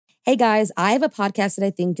Hey guys, I have a podcast that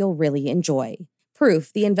I think you'll really enjoy.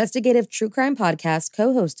 Proof, the investigative true crime podcast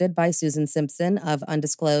co-hosted by Susan Simpson of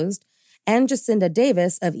Undisclosed and Jacinda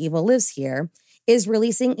Davis of Evil Lives Here, is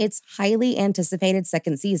releasing its highly anticipated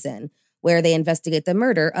second season, where they investigate the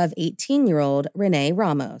murder of 18-year-old Renee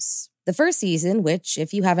Ramos. The first season, which,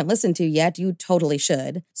 if you haven't listened to yet, you totally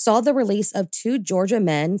should, saw the release of 2 Georgia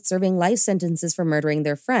men serving life sentences for murdering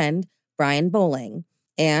their friend, Brian Bowling.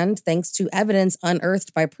 And thanks to evidence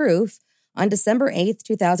unearthed by Proof, on December 8th,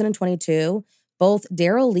 2022, both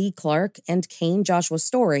Daryl Lee Clark and Kane Joshua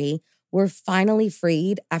Story were finally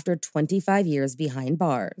freed after 25 years behind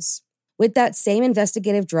bars. With that same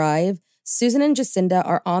investigative drive, Susan and Jacinda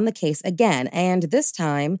are on the case again, and this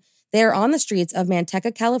time, they are on the streets of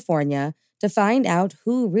Manteca, California, to find out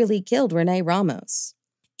who really killed Renee Ramos.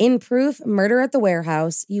 In Proof, Murder at the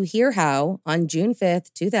Warehouse, you hear how, on June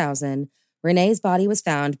 5th, 2000, Renee's body was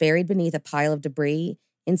found buried beneath a pile of debris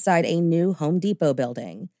inside a new Home Depot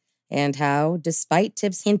building, and how, despite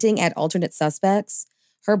tips hinting at alternate suspects,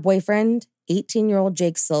 her boyfriend, 18-year-old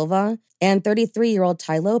Jake Silva, and 33-year-old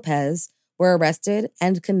Ty Lopez were arrested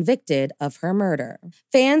and convicted of her murder.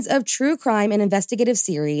 Fans of true crime and investigative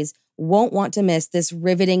series won't want to miss this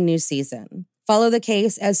riveting new season. Follow the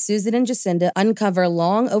case as Susan and Jacinda uncover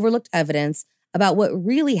long-overlooked evidence about what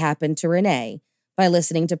really happened to Renee by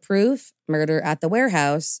listening to Proof, Murder at the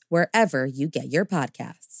Warehouse, wherever you get your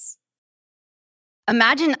podcasts.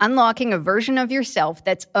 Imagine unlocking a version of yourself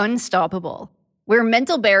that's unstoppable, where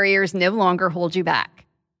mental barriers no longer hold you back.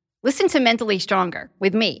 Listen to Mentally Stronger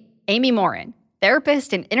with me, Amy Morin,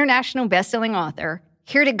 therapist and international best-selling author,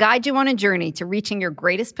 here to guide you on a journey to reaching your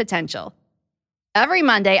greatest potential. Every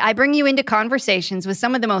Monday, I bring you into conversations with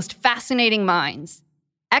some of the most fascinating minds.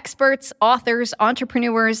 Experts, authors,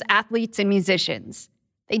 entrepreneurs, athletes, and musicians.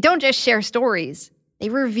 They don't just share stories. They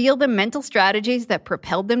reveal the mental strategies that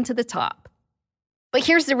propelled them to the top. But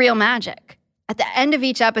here's the real magic. At the end of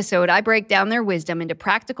each episode, I break down their wisdom into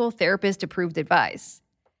practical, therapist-approved advice.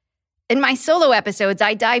 In my solo episodes,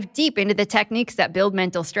 I dive deep into the techniques that build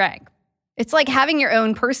mental strength. It's like having your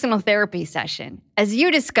own personal therapy session as you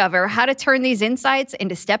discover how to turn these insights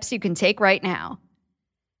into steps you can take right now.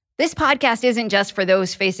 This podcast isn't just for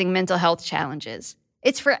those facing mental health challenges.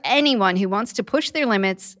 It's for anyone who wants to push their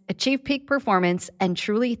limits, achieve peak performance, and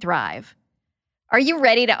truly thrive. Are you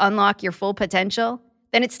ready to unlock your full potential?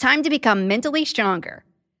 Then it's time to become mentally stronger.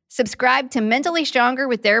 Subscribe to Mentally Stronger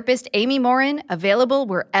with therapist Amy Morin, available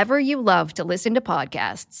wherever you love to listen to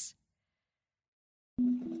podcasts.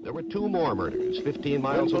 There were 2 more murders 15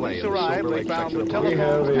 miles away in the arrived, Silver they Lake found section the of the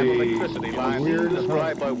telephones and electricity lines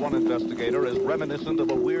described by one investigator as reminiscent of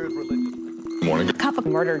a weird religion. Couple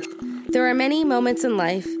murdered. There are many moments in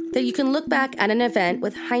life that you can look back at an event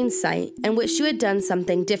with hindsight and wish you had done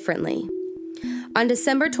something differently. On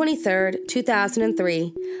December 23rd,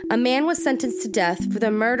 2003, a man was sentenced to death for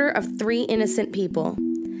the murder of 3 innocent people.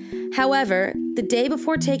 However, the day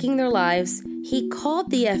before taking their lives, he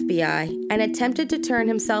called the FBI and attempted to turn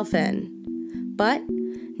himself in. But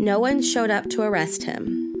no one showed up to arrest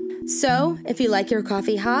him. So, if you like your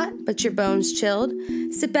coffee hot but your bones chilled,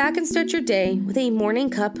 sit back and start your day with a morning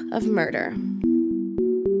cup of murder.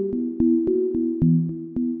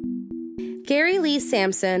 Gary Lee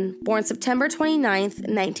Sampson, born September 29,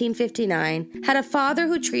 1959, had a father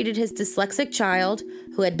who treated his dyslexic child,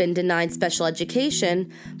 who had been denied special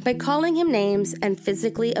education, by calling him names and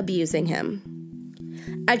physically abusing him.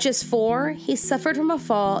 At just 4, he suffered from a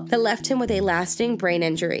fall that left him with a lasting brain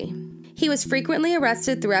injury. He was frequently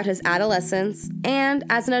arrested throughout his adolescence and,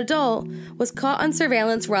 as an adult, was caught on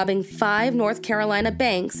surveillance robbing 5 North Carolina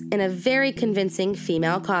banks in a very convincing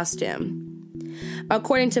female costume.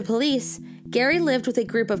 According to police, Gary lived with a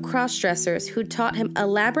group of cross-dressers who taught him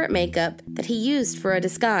elaborate makeup that he used for a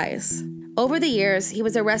disguise. Over the years, he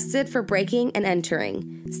was arrested for breaking and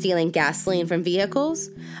entering, stealing gasoline from vehicles,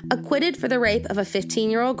 acquitted for the rape of a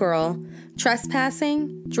 15-year-old girl,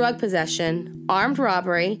 trespassing, drug possession, armed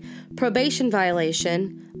robbery, probation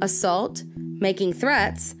violation, assault, making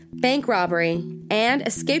threats, bank robbery, and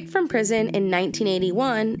escaped from prison in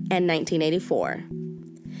 1981 and 1984.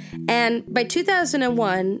 And by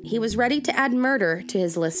 2001, he was ready to add murder to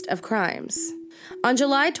his list of crimes. On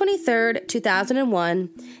July 23, 2001,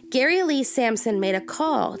 Gary Lee Sampson made a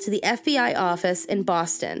call to the FBI office in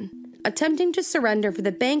Boston, attempting to surrender for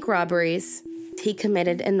the bank robberies he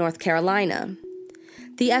committed in North Carolina.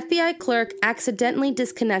 The FBI clerk accidentally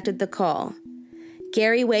disconnected the call.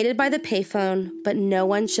 Gary waited by the payphone, but no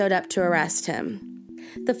one showed up to arrest him.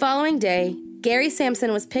 The following day, Gary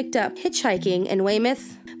Sampson was picked up hitchhiking in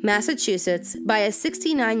Weymouth, Massachusetts, by a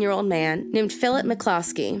 69-year-old man named Philip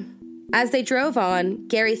McCloskey. As they drove on,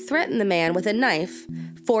 Gary threatened the man with a knife,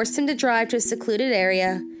 forced him to drive to a secluded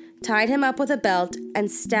area, tied him up with a belt,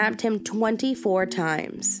 and stabbed him 24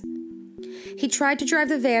 times. He tried to drive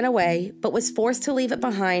the van away, but was forced to leave it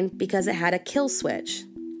behind because it had a kill switch.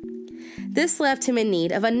 This left him in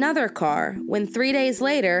need of another car when 3 days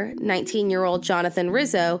later, 19-year-old Jonathan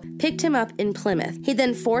Rizzo picked him up in Plymouth. He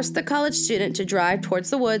then forced the college student to drive towards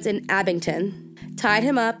the woods in Abington, tied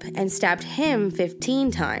him up, and stabbed him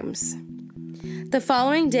 15 times. The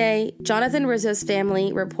following day, Jonathan Rizzo's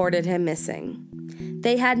family reported him missing.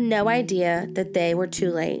 They had no idea that they were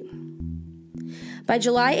too late. By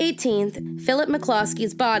July 18th, Philip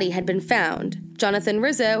McCloskey's body had been found, Jonathan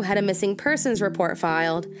Rizzo had a missing persons report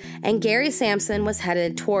filed, and Gary Sampson was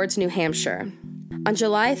headed towards New Hampshire. On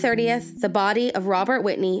July 30th, the body of Robert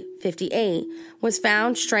Whitney, 58, was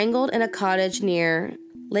found strangled in a cottage near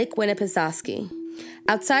Lake Winnipesaukee.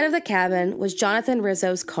 Outside of the cabin was Jonathan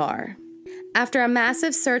Rizzo's car. After a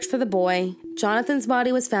massive search for the boy, Jonathan's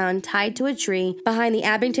body was found tied to a tree behind the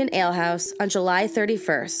Abington Alehouse on July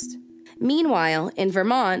 31st. Meanwhile, in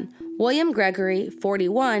Vermont, William Gregory,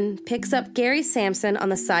 41, picks up Gary Sampson on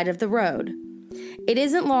the side of the road. It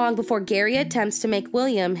isn't long before Gary attempts to make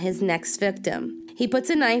William his next victim. He puts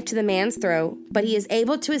a knife to the man's throat, but he is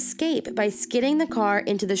able to escape by skidding the car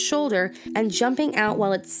into the shoulder and jumping out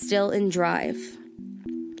while it's still in drive.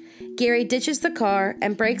 Gary ditches the car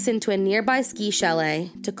and breaks into a nearby ski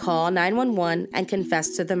chalet to call 911 and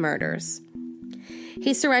confess to the murders.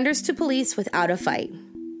 He surrenders to police without a fight.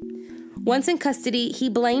 Once in custody, he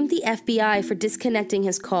blamed the FBI for disconnecting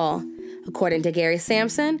his call. According to Gary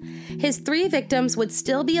Sampson, his 3 victims would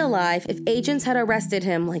still be alive if agents had arrested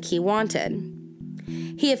him like he wanted.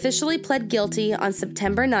 He officially pled guilty on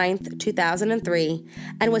September 9th, 2003,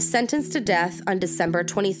 and was sentenced to death on December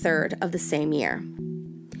 23rd of the same year.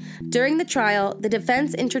 During the trial, the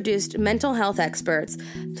defense introduced mental health experts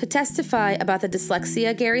to testify about the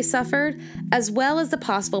dyslexia Gary suffered, as well as the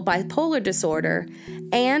possible bipolar disorder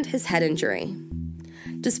and his head injury.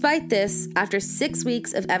 Despite this, after 6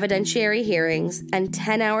 weeks of evidentiary hearings and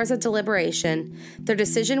 10 hours of deliberation, their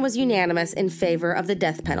decision was unanimous in favor of the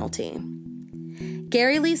death penalty.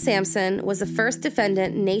 Gary Lee Sampson was the first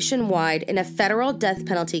defendant nationwide in a federal death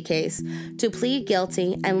penalty case to plead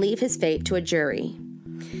guilty and leave his fate to a jury.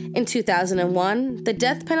 In 2001, the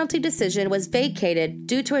death penalty decision was vacated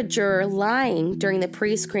due to a juror lying during the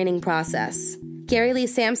pre-screening process. Gary Lee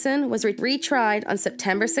Sampson was retried on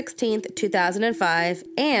September 16, 2005,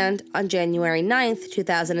 and on January 9,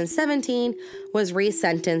 2017, was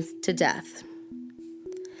resentenced to death.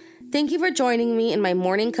 Thank you for joining me in my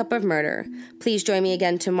morning cup of murder. Please join me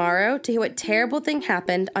again tomorrow to hear what terrible thing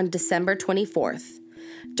happened on December 24th.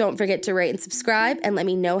 Don't forget to rate and subscribe and let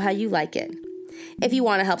me know how you like it. If you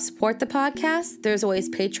want to help support the podcast, there's always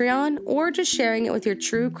Patreon or just sharing it with your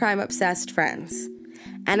true crime-obsessed friends.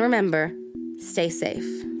 And remember, stay safe.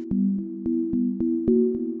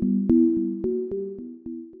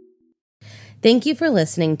 Thank you for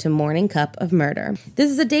listening to Morning Cup of Murder.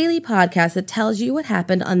 This is a daily podcast that tells you what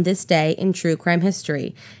happened on this day in true crime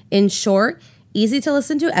history. In short, easy to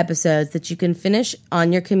listen to episodes that you can finish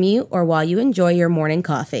on your commute or while you enjoy your morning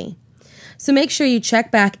coffee. So make sure you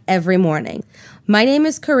check back every morning. My name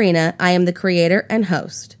is Karina. I am the creator and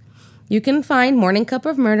host. You can find Morning Cup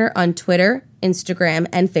of Murder on Twitter, Instagram,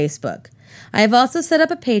 and Facebook. I have also set up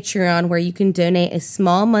a Patreon where you can donate a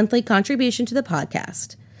small monthly contribution to the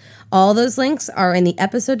podcast. All those links are in the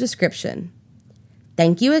episode description.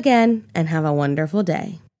 Thank you again, and have a wonderful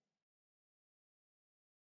day.